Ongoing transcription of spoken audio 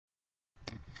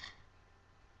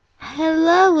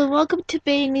Hello and welcome to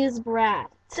Newz Bratz.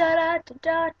 Da da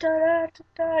da da da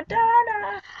da da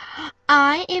da.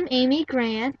 I am Amy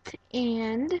Grant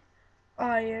and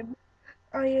I am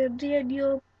I am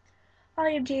Daniel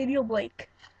Blake.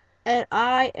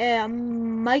 I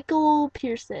am Michael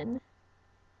Pearson.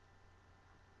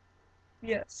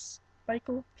 Yes,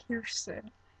 Michael Pearson.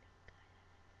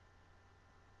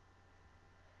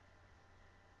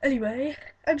 Anyway,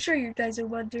 I'm sure you guys are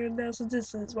wondering now, since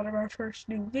this is one of our first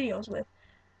new videos with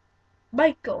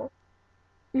Michael.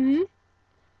 Mm-hmm.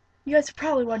 You guys are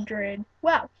probably wondering,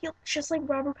 wow, he looks just like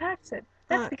Robert Pattinson.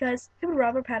 That's because him and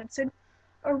Robert Pattinson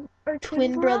are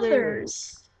twin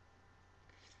brothers.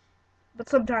 But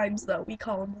sometimes, though, we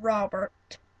call him Robert.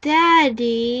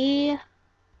 Daddy.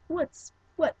 What,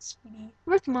 sweetie?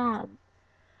 Where's Mom?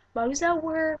 Mom was at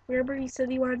work. Remember, he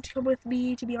said he wanted to come with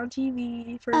me to be on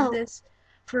TV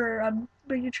for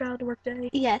Bring Your Child to Work Day.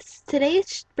 Yes,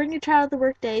 today's Bring Your Child to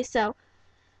Work Day, so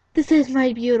this is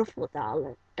my beautiful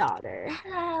daughter.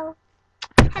 Hello.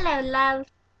 Hello, love.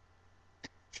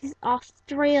 She's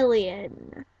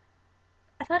Australian.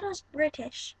 I thought it was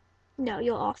British. No,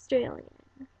 you're Australian.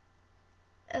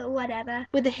 Whatever.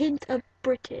 With a hint of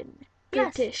Britain.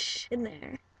 Yes. British in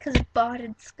there. Because bought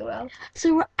in school.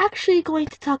 So we're actually going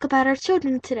to talk about our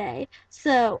children today.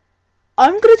 So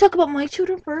I'm going to talk about my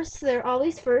children first. They're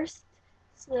always first.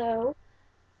 So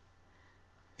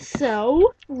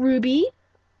Ruby,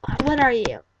 what are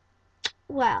you?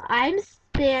 Well, I'm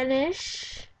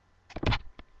Spanish.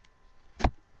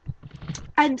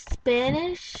 I'm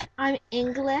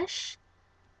English.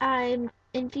 I'm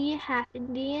Indian, half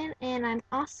Indian, and I'm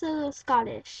also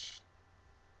Scottish.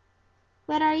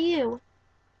 What are you?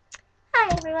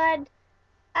 Hi, everyone.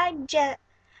 I'm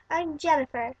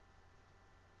Jennifer.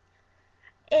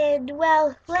 And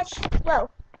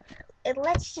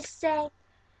let's just say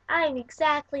I'm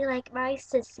exactly like my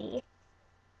sissy.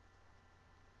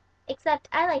 Except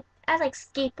I like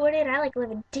skateboarding and I like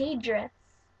living dangerous.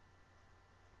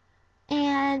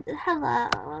 And hello,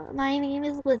 my name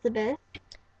is Elizabeth,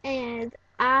 and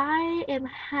I am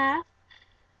half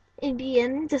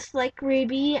Indian, just like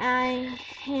Ruby and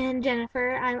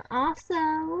Jennifer. I'm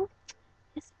also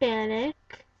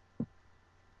Hispanic.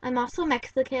 I'm also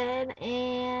Mexican,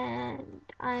 and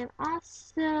I'm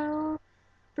also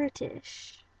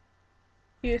British.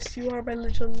 Yes, you are my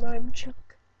little lime chunk.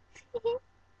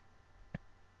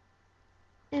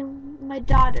 And my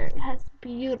daughter has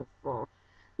beautiful,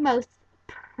 most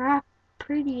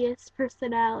prettiest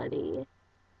personality.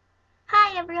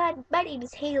 Hi, everyone. My name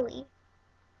is Haley.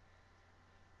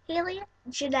 Haley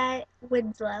Jeanette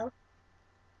Winslow.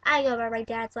 I go by my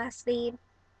dad's last name.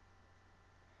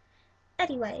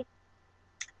 Anyway,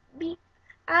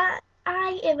 I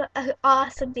am an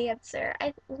awesome dancer.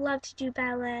 I love to do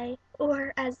ballet,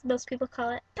 or as most people call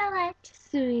it, ballet.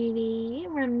 Sweetie,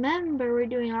 remember we're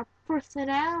doing our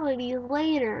personalities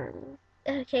later.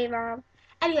 Okay, Mom.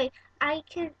 Anyway, I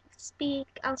can speak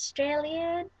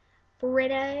Australian,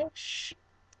 British,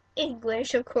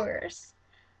 English, of course.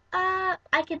 I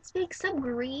can speak some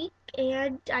Greek,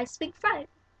 and I speak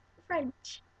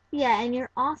French. Yeah, and you're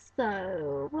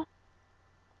also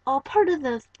all part of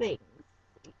those things.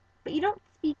 But you don't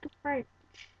speak French.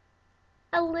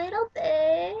 A little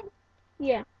bit.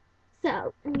 Yeah.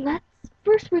 So,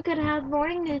 we're gonna have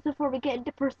morning news before we get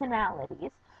into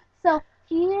personalities. So,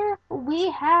 here we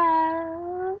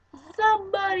have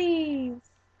Somebody's.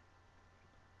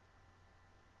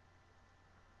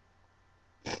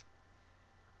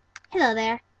 Hello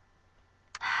there.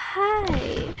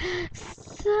 Hi.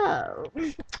 So,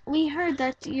 we heard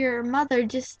that your mother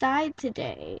just died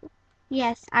today.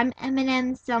 Yes, I'm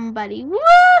Eminem somebody.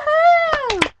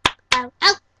 Woohoo! Ow,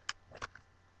 ow!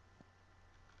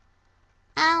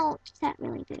 Ouch, that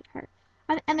really did hurt.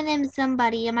 I'm Eminem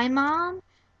somebody, and my mom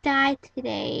died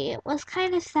today. It was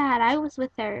kind of sad. I was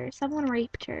with her. Someone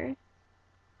raped her.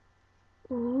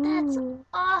 Ooh. That's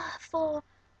awful.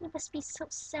 You must be so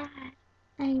sad.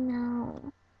 I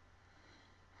know.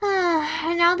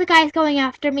 And now the guy's going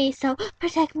after me, so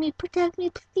protect me,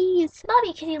 please.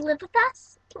 Mommy, can you live with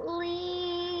us?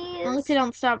 Please. As long as they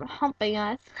don't stop humping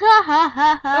us. Ha ha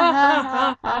ha ha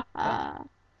ha ha ha.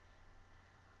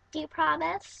 Do you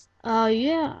promise? Oh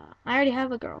yeah, I already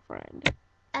have a girlfriend.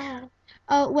 Oh.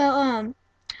 Oh well,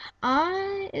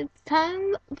 it's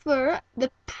time for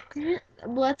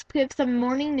let's give some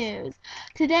morning news.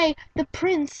 Today, the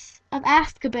Prince of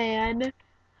Azkaban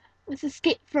was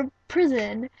escaped from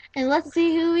prison, and let's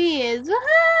see who he is.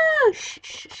 Woohoo! Shh,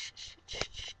 shh, shh, shh,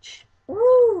 shh, shh.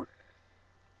 Woo!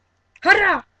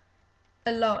 Hurrah!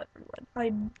 Hello,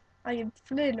 everyone. I am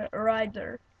Flynn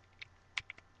Rider.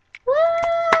 Woo!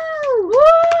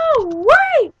 Woo!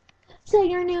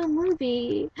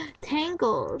 movie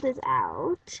Tangled is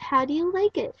out. How do you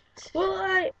like it?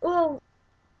 Well,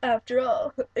 after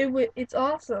all, it's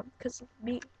awesome because of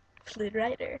me, Flynn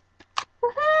Rider.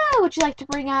 Woohoo! Would you like to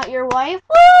bring out your wife?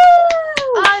 Woo!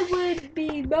 I would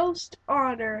be most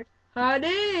honored,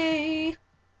 honey.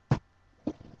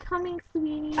 Coming,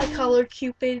 sweetie. I call her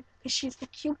Cupid because she's the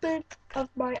Cupid of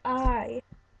my eye.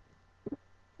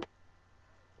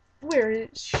 Where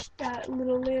is that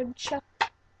little lamb Chuck?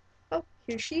 Oh,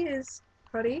 here she is,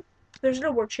 honey. There's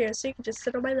no more chairs, so you can just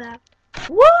sit on my lap.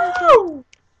 Woo!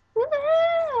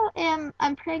 Woohoo!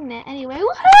 I'm pregnant anyway.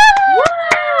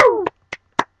 Woohoo!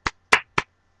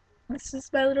 This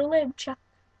is my little lamb Chuck.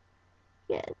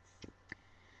 Yes.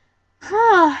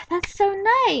 Oh, that's so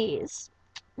nice.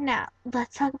 Now,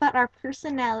 let's talk about our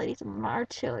personalities of our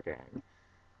children.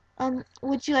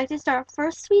 Would you like to start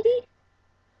first, sweetie?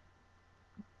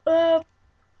 Are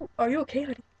you okay,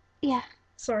 honey? Yeah.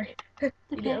 Sorry. Okay.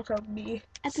 You know how me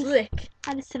I just slick.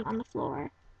 I just sit on the floor.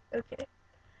 Okay.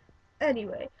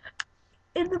 Anyway,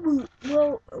 in the movie,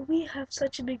 well, we have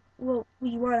such a big, well,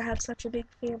 we want to have such a big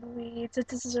family. Since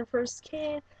this is our first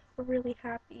kid, we're really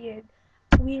happy, and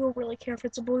we don't really care if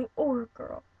it's a boy or a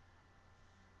girl.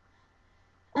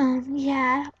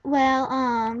 Yeah. Well,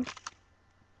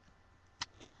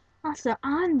 also,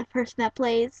 I'm the person that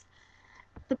plays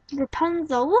the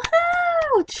Rapunzel.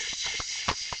 Woohoo!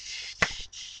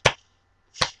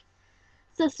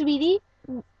 So, sweetie,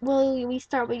 will we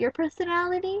start with your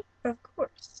personality? Of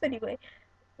course. Anyway,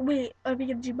 wait, are we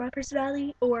gonna do my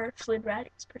personality or Flynn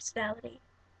Rider's personality?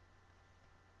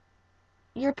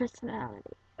 Your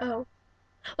personality. Oh.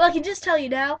 Well, I can just tell you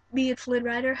now, me and Flynn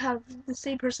Rider have the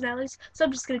same personalities, so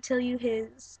I'm just gonna tell you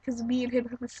his, because me and him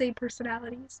have the same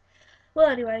personalities. Well,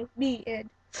 anyway, me and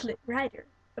Flynn Rider,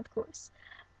 of course.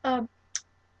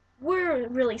 We're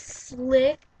really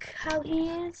slick how he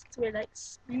is. We're like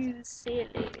smooth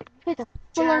sailing. Like a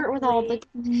flirt with all the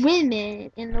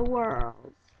women in the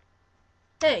world.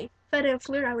 Hey, if I didn't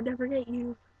flirt, I would never get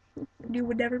you. You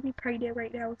would never be pregnant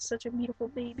right now with such a beautiful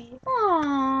baby.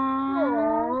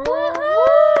 Aww.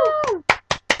 Woohoo!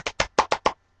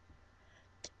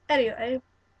 Anyway,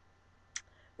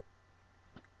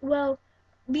 well,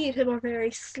 me and him are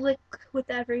very slick with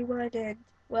everyone, and,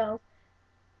 well,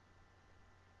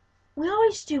 we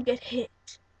always do get hit.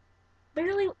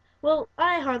 Barely, well,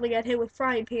 I hardly get hit with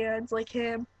frying pans like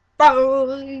him.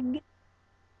 Bang!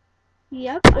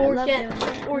 Yep, Or I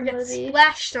get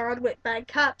splashed on with bad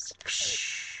cups.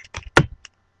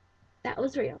 That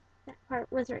was real. That part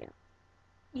was real.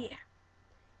 Yeah.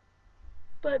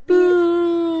 But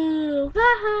boo!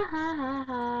 Ha ha ha ha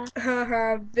ha.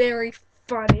 Haha, very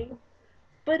funny.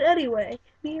 But anyway,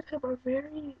 me and him are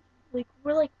very, like,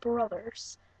 we're like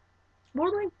brothers.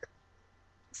 More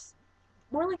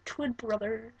like twin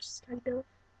brothers, kind of.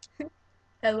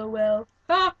 LOL.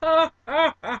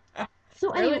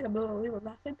 So Really? anyway, We were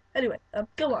laughing. Anyway,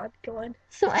 go on.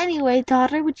 So anyway,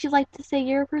 daughter, would you like to say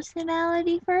your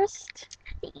personality first?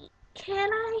 Can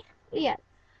I? Yes.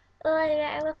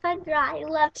 I'm a fun girl. I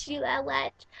love to do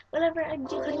ballet. Whenever I'm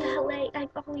doing ballet, I'm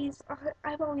always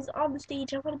on the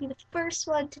stage. I want to be the first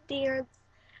one to dance.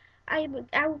 I'm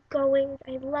outgoing.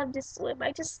 I love to swim.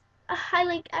 I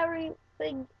like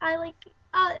everything. I like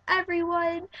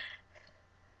everyone.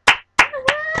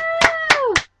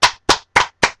 Woo!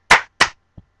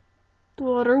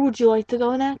 Daughter, would you like to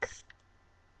go next?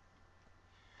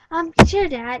 Sure,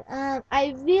 Dad.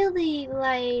 I really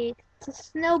like to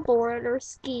snowboard or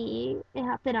ski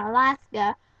up in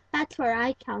Alaska. That's where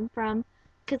I come from.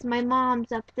 Because my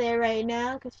mom's up there right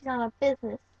now because she's on a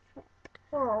business trip.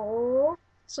 Oh,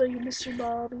 so you miss your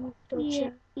mommy, don't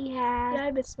you? Yeah. Yeah,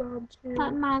 I miss mom too.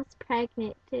 But mom's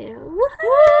pregnant too.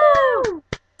 Woohoo!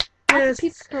 Lots of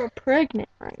people are pregnant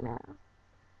right now.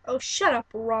 Oh, shut up,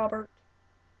 Robert.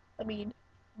 I mean,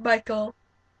 Michael.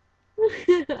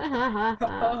 Hey,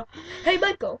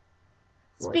 Michael.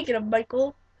 What? Speaking of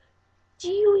Michael, do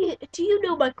you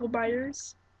know Michael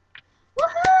Myers?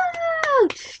 Woohoo!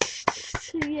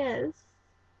 Yes.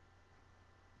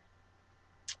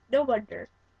 No wonder.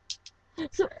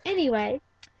 So anyway,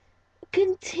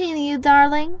 continue,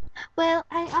 darling. Well,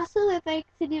 I also like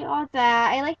to do all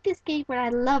that. I like to skateboard. I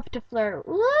love to flirt.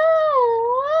 Woo!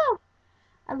 Woo!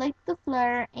 I like to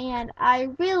flirt, and I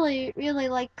really, really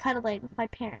like cuddling with my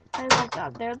parents. I love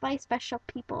them. They're my special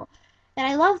people. And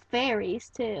I love fairies,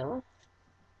 too.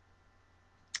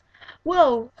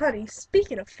 Whoa, honey,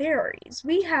 speaking of fairies,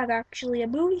 we have actually a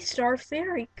movie star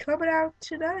fairy coming out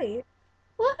tonight.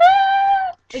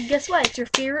 Woohoo! And guess what? It's your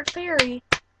favorite fairy.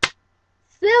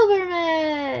 Silver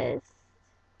Mist!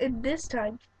 And this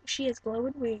time, she has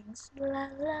glowing wings. La la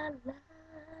la la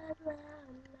la.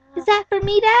 Is that for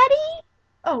me, Daddy?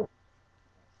 Oh,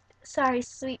 sorry,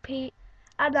 Sweet Pete.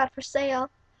 I'm not for sale.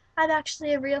 I'm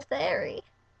actually a real fairy.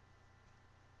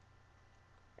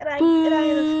 And I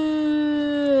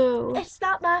Boo! it's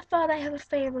not my fault I have a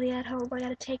family at home I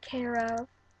gotta take care of.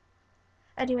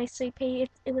 Anyway, Sweet Pea,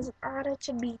 it was an honor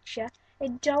to meet you.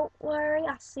 And don't worry,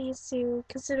 I'll see you soon,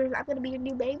 considering I'm gonna be your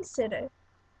new babysitter.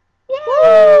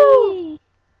 Yay!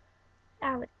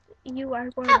 Alex, you are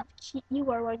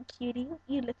one cutie.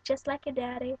 You look just like a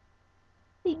daddy.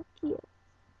 Thank you.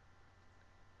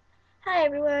 Hi,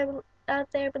 everyone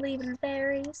out there believing in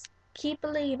fairies. Keep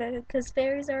believing, because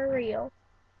fairies are real.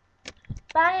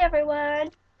 Bye, everyone.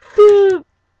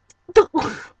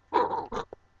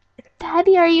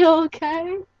 Daddy, are you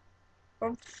okay?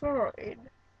 I'm fine.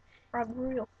 I'm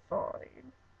real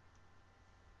fine.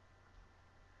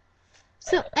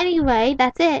 So anyway,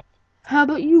 that's it. How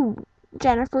about you,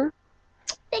 Jennifer?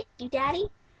 Thank you, Daddy.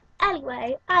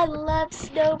 Anyway, I love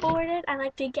snowboarding. I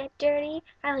like to get dirty.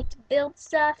 I like to build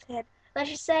stuff. And let's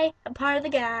just say I'm part of the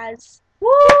guys.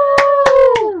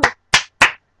 Woo!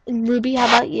 And Ruby, how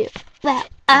about you? Well,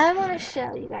 I want to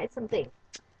show you guys something.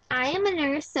 I am a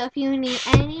nurse, so if you need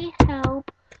any help,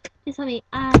 just let me.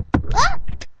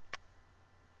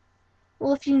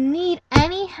 Well, if you need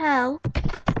any help,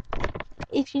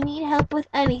 if you need help with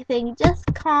anything, just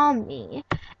call me.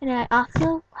 And I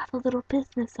also have a little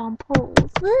business on poles.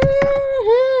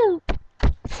 Woohoo!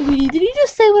 Sweetie, did you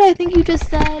just say what I think you just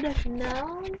said?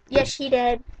 No? Yes, she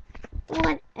did.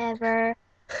 Whatever.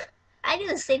 I do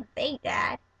the same thing,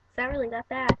 Dad. It's not really that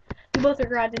bad. You both are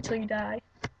grinding until you die.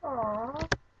 Aww.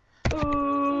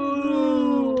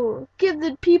 Ooh. Give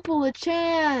the people a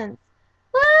chance.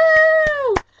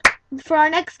 Woo! For our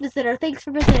next visitor, thanks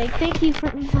for visiting. Thank you for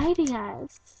inviting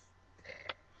us.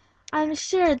 I'm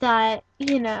sure that,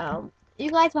 you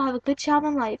guys will have a good job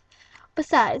in life.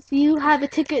 Besides, you have a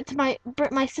ticket to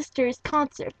my sister's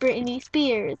concert, Britney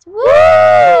Spears.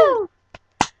 Woo!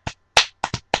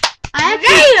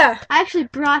 I actually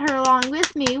brought her along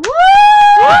with me.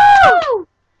 Woo!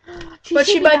 But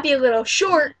she might be a little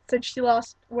short since she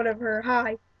lost one of her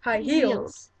high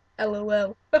heels.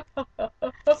 LOL.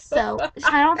 So,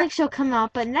 I don't think she'll come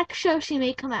out, but next show she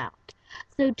may come out.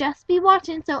 So just be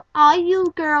watching. So all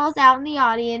you girls out in the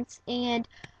audience and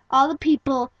all the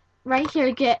people right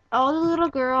here, all the little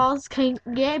girls can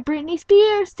get Britney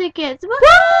Spears tickets.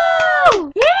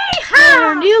 Woo! Yeehaw!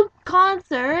 Her new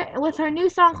concert with her new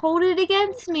song "Hold It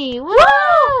Against Me." Woo!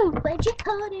 Why'd you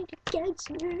hold it against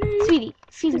me? Sweetie,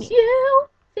 excuse me. You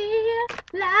feel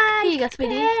like Here you go,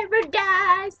 sweetie.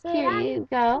 paradise. Here you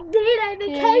go. Need a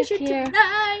vacation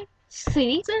tonight.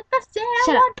 Sweetie, So if I said I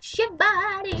shut up. want your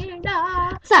body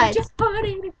now, Besides, just hold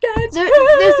it against me.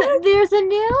 there's a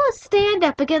new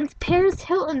stand-up against Paris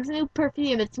Hilton's new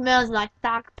perfume. It smells like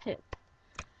dog poop.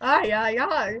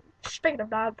 Aye. Speaking of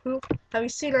dog poop, have you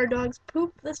seen our dog's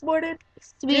poop this morning?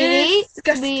 Sweetie,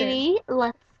 Disgusting. sweetie,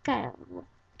 let's go.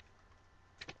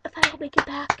 If I don't make it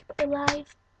back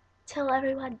alive, tell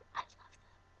everyone I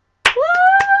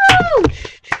Woo!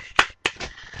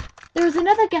 There's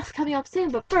another guest coming up soon,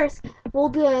 but first, we'll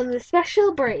be on the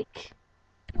special break.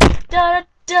 Da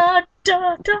da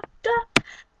da da da.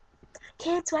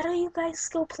 Kids, why don't you guys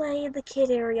go play in the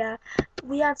kid area?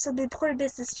 We have some important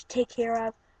business to take care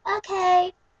of.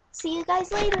 Okay. See you guys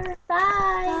later.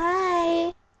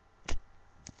 Bye.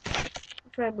 Bye.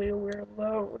 Finally, we're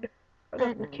alone. I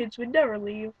thought the kids would never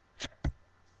leave.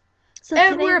 So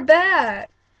And today, we're back.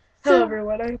 So- Hello,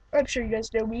 everyone. I'm sure you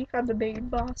guys know me. I'm the main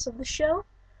boss of the show,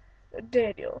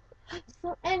 Daniel.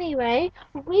 So anyway,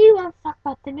 we want to talk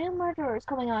about the new murderers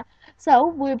coming on. So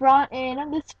we brought in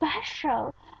the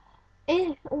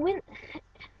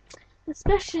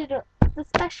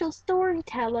special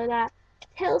storyteller that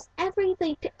tells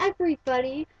everything to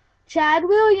everybody, Chad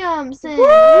Williamson.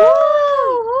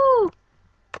 Woo!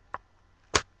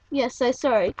 Yes,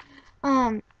 sorry.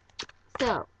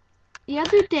 So the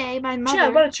other day, my mother.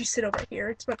 Chad, why don't you sit over here?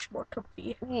 It's much more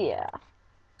comfy. Yeah.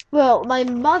 Well, my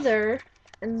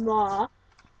mother-in-law,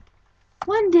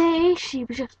 one day she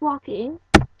was just walking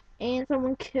and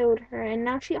someone killed her and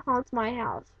now she haunts my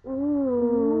house.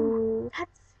 Ooh.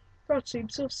 That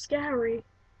seems so scary.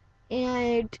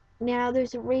 And now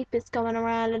there's a rapist going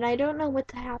around and I don't know what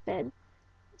to happen.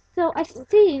 So I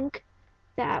think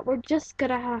that we're just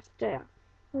gonna have to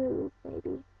move,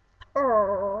 maybe.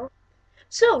 Aww.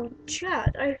 So,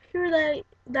 Chad, I hear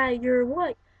that your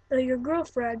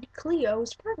girlfriend Cleo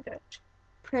is pregnant.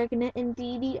 Pregnant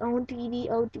indeedy, oh deedy,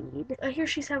 oh deed. I hear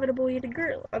she's having a boy and a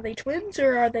girl. Are they twins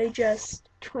or are they just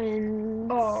Twins.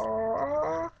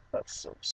 Aww, that's so